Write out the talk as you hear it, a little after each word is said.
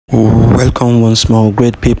Welcome once more,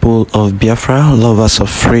 great people of Biafra, lovers of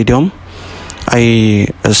freedom. I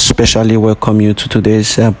especially welcome you to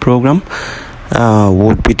today's program.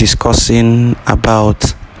 We'll be discussing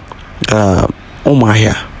about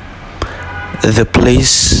Umuahia, the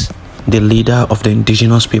place the leader of the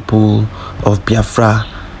indigenous people of Biafra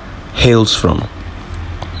hails from.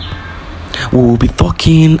 We will be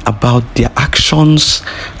talking about their actions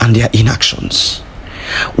and their inactions.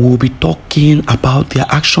 We will be talking about their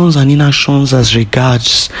actions and inactions as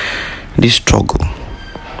regards this struggle.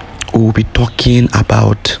 We will be talking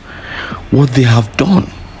about what they have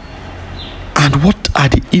done and what are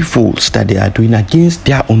the evils that they are doing against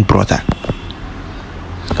their own brother.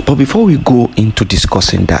 But before we go into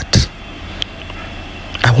discussing that,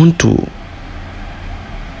 I want to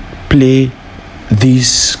play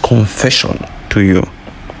this confession to you.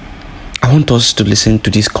 I want us to listen to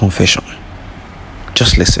this confession.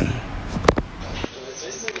 Just listen.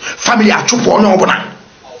 Family achupu ono obuna.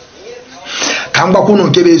 Kamba kuno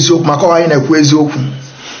nkebe eziokwu maka wa ina ekwu eziokwu.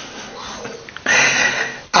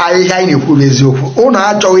 Ayi na-ekwu eziokwu. Ono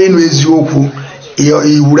achọghị ịnụ eziokwu.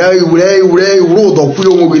 Iwure ụdọ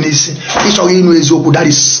kwuru onwe gị n'isi. Ịchọghị ịnụ eziokwu, that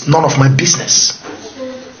is none of my business.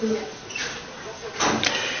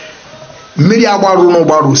 Mmiri agbarụ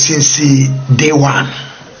n'ụgbarụ since day one.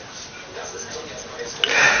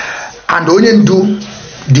 And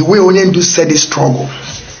the way Onyendu said this struggle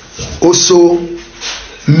also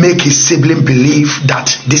make his sibling believe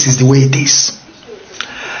that this is the way it is.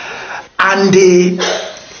 And the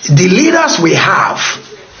leaders we have,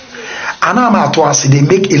 and I'm at once, they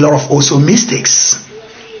make a lot of also mistakes.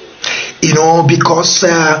 You know, because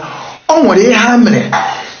on what they hammer,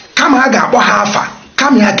 come aga hafa,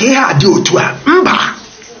 come here, keha di otua, mba.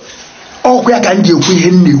 Oh, we can do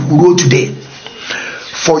we wrote today.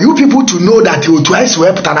 For you people to know that you twice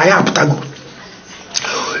wept and I have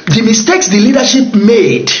the mistakes the leadership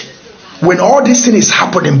made when all this thing is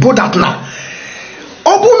happening, both that now.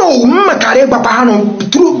 Obuno makare papahano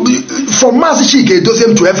from Mass Chike does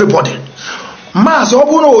them to everybody. Mass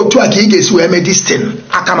Obuno to Akiges who made this thing.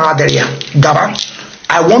 Akama Deria. Gaba,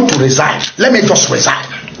 I want to resign. Let me just resign.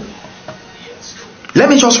 Let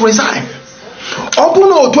me just resign.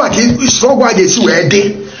 Obuno to Aki struggle against where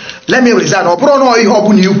they. Let me resign. Let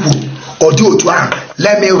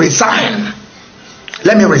me resign.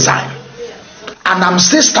 Let me resign. And I'm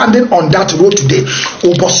still standing on that road today.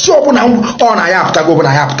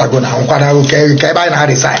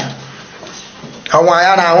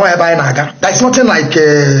 That's nothing like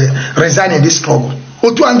resigning this struggle.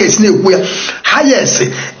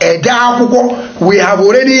 We have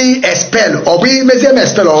already expelled, or we may say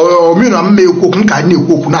expelled, or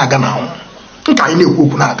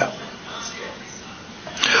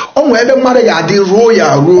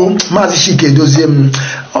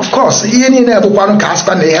of course,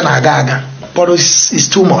 but it's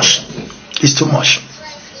too much. It's too much.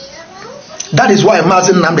 That is why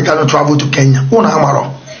Mazi Nnamdi Kanu travel to Kenya.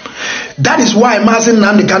 That is why Mazi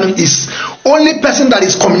Nnamdi Kanu is only person that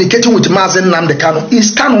is communicating with Mazi Nnamdi Kanu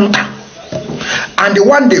is Kanunta, and the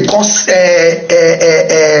one they call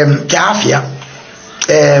Kafia.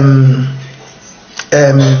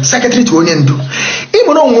 Secretary to Onyendu.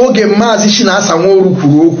 Even on Oge Mazi Shinasa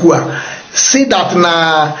Woru say that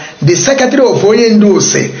na the secretary of Onyendu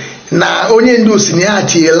say na Onyendu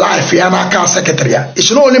seniority life Yanaka secretary. It's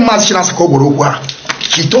not only Mazi Shinasa Kogorokwa.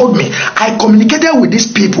 He told me I communicated with these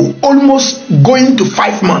people almost going to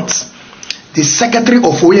 5 months. The secretary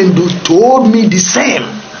of Onyendu told me the same.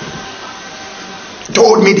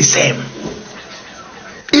 Told me the same.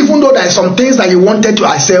 Even though there are some things that you wanted to,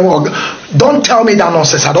 I say, well, don't tell me that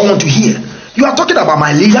nonsense. I don't want to hear. You are talking about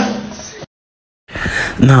my leader.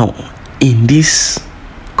 Now, in this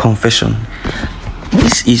confession,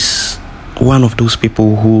 this is one of those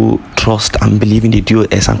people who trust and believe in the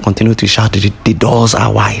DOS and continue to shout, the dogs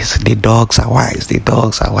are wise, the dogs are wise, the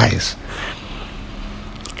dogs are wise.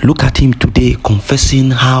 Look at him today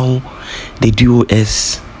confessing how the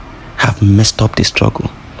DOS have messed up the struggle.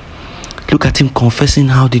 Look at him confessing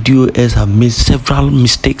how the DOS have made several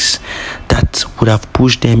mistakes that would have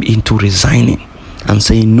pushed them into resigning and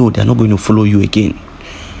saying, no, they are not going to follow you again.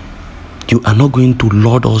 You are not going to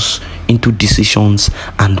lord us into decisions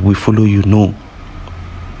and we follow you. No.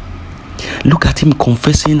 Look at him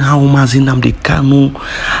confessing how Mazi Nnamdi Kanu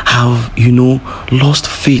have, lost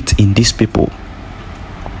faith in these people.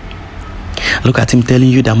 Look at him telling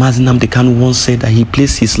you that Mazi Nnamdi Kanu once said that he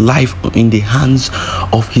placed his life in the hands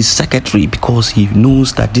of his secretary because he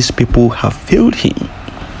knows that these people have failed him.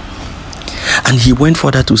 And he went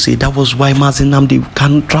further to say that was why Mazi Nnamdi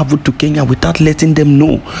Kanu traveled to Kenya without letting them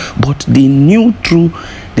know. But they knew through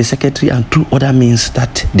the secretary and through other means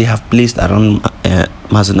that they have placed around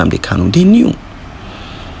Mazi Nnamdi Kanu. They knew.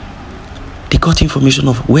 They got information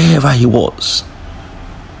of wherever he was.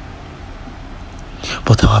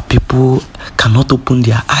 But our people cannot open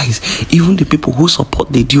their eyes. Even the people who support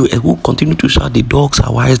the deal and who continue to shout, the dogs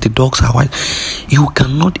are wise, the dogs are wise. You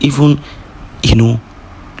cannot even,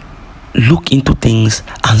 look into things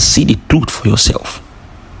and see the truth for yourself.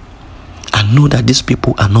 And know that these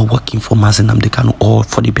people are not working for Mazi Nnamdi Kanu or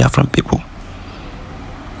for the Biafran people.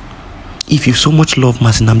 If you so much love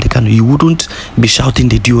Mazi Nnamdi Kanu, you wouldn't be shouting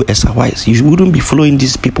the DOS are wise. You wouldn't be following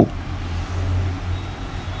these people.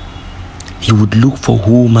 You would look for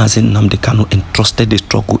who Mazi Nnamdi Kanu entrusted the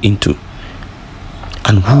struggle into.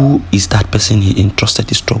 And who is that person he entrusted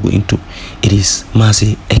the struggle into? It is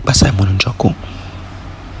Mazi Ekpa Simon Njoku.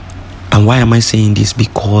 And why am I saying this?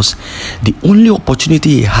 Because the only opportunity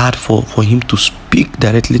he had for him to speak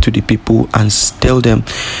directly to the people and tell them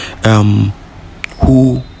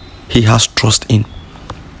who he has trust in,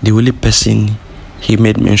 the only person he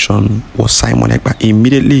made mention was Simon Ekpa.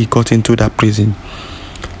 Immediately he got into that prison.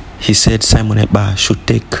 He said Simon Ekpa should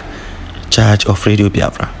take charge of Radio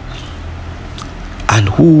Biafra. And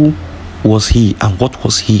who was he and what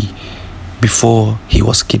was he before he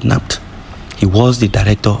was kidnapped? He was the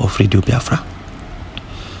director of Radio Biafra.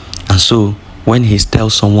 And so when he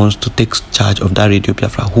tells someone to take charge of that Radio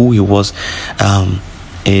Biafra, who he was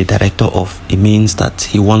a director of, it means that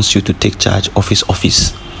he wants you to take charge of his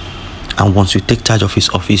office. And once you take charge of his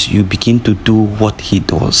office, you begin to do what he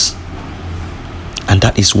does. And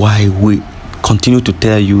that is why we continue to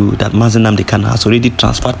tell you that Mazi Nnamdi Kanu has already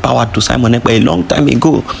transferred power to Simon Ekpa a long time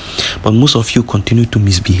ago. But most of you continue to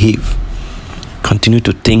misbehave. Continue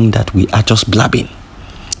to think that we are just blabbing.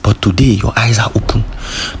 But today, your eyes are open.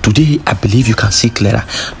 Today, I believe you can see clearer.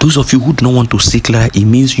 Those of you who do not want to see clearer, it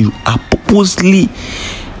means you are purposely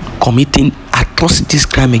committing atrocities,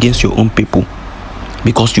 crime against your own people.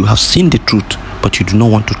 Because you have seen the truth, but you do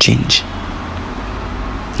not want to change.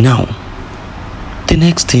 Now, the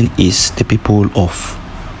next thing is the people of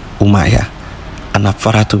Umuahia and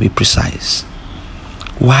Afara, to be precise.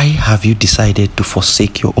 Why have you decided to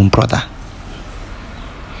forsake your own brother?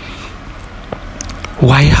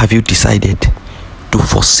 Why have you decided to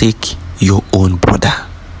forsake your own brother?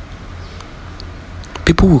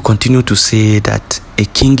 People will continue to say that a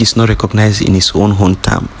king is not recognized in his own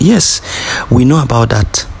hometown. Yes, we know about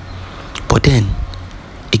that. But then,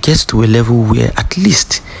 it gets to a level where at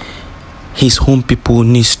least his home people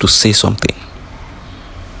needs to say something.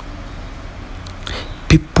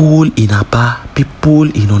 People in Aba, people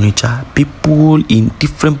in Onitsha, people in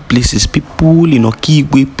different places, people in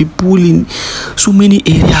Okigwe, people in so many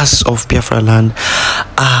areas of Biafra land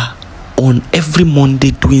are on every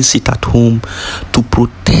Monday doing sit at home to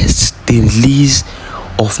protest the release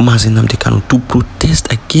of Mazi Nnamdi Kanu, to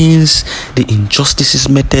protest against the injustices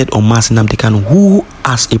meted on Mazi Nnamdi Kanu, who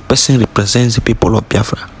as a person represents the people of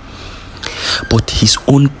Biafra. But his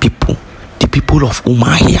own people, the people of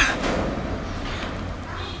Umuahia,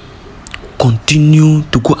 continue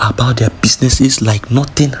to go about their businesses like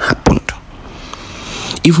nothing happened.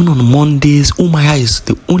 Even on Mondays, Umuahia is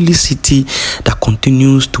the only city that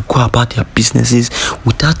continues to go about their businesses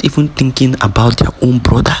without even thinking about their own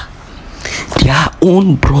brother. Their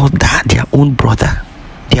own brother, their own brother,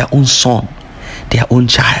 their own son, their own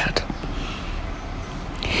child.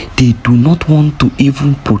 They do not want to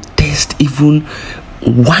even protest even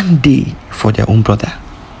one day for their own brother.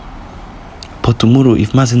 But tomorrow,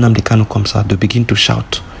 if Mazi Nnamdi Kanu comes out, they begin to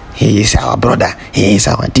shout, he is our brother, he is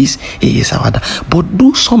our this, he is our that. But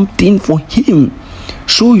do something for him.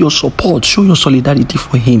 Show your support, show your solidarity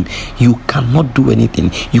for him. You cannot do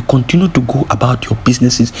anything. You continue to go about your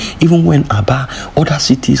businesses, even when Aba, other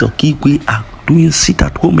cities, or Kigwe are doing sit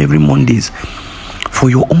at home every Mondays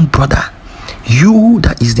for your own brother. You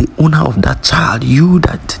that is the owner of that child, you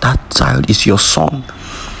that child is your son.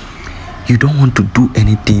 You don't want to do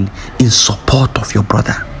anything in support of your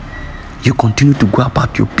brother. You continue to go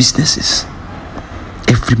about your businesses.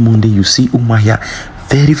 Every Monday you see Umuahia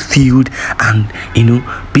very filled and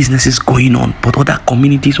businesses going on, but other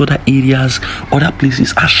communities, other areas, other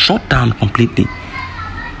places are shut down completely.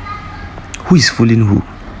 Who is fooling who?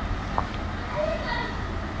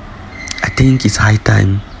 I think it's high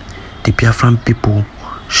time the Biafran people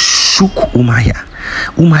shook Umuahia.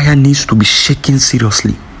 Umuahia needs to be shaken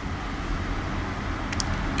seriously.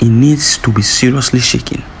 It needs to be seriously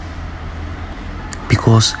shaken,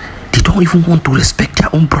 because they don't even want to respect their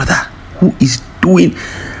own brother who is doing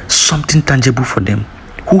something tangible for them,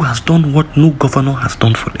 who has done what no governor has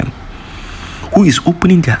done for them, who is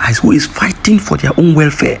opening their eyes, who is fighting for their own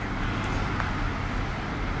welfare.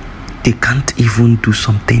 They can't even do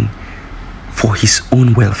something for his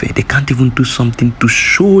own welfare. They can't even do something to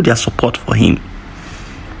show their support for him.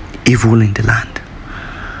 Evil in the land.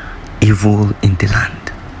 Evil in the land.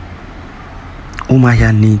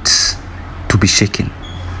 Umuahia needs to be shaken.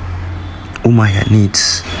 Umuahia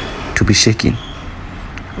needs to be shaken.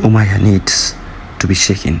 Umuahia needs to be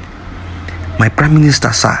shaken. My Prime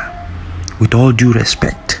Minister, sir, with all due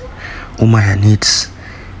respect, Umuahia needs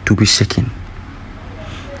to be shaken.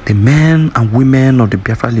 The men and women of the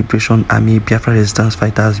Biafra Liberation Army, Biafra Resistance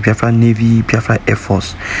Fighters, Biafra Navy, Biafra Air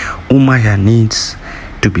Force, Umuahia needs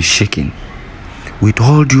to be shaken. With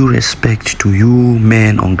all due respect to you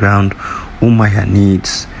men on ground, Umuahia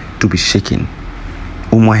needs to be shaken.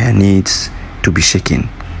 Umuahia needs to be shaken.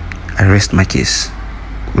 I rest my case.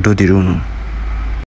 Udo Dirunu.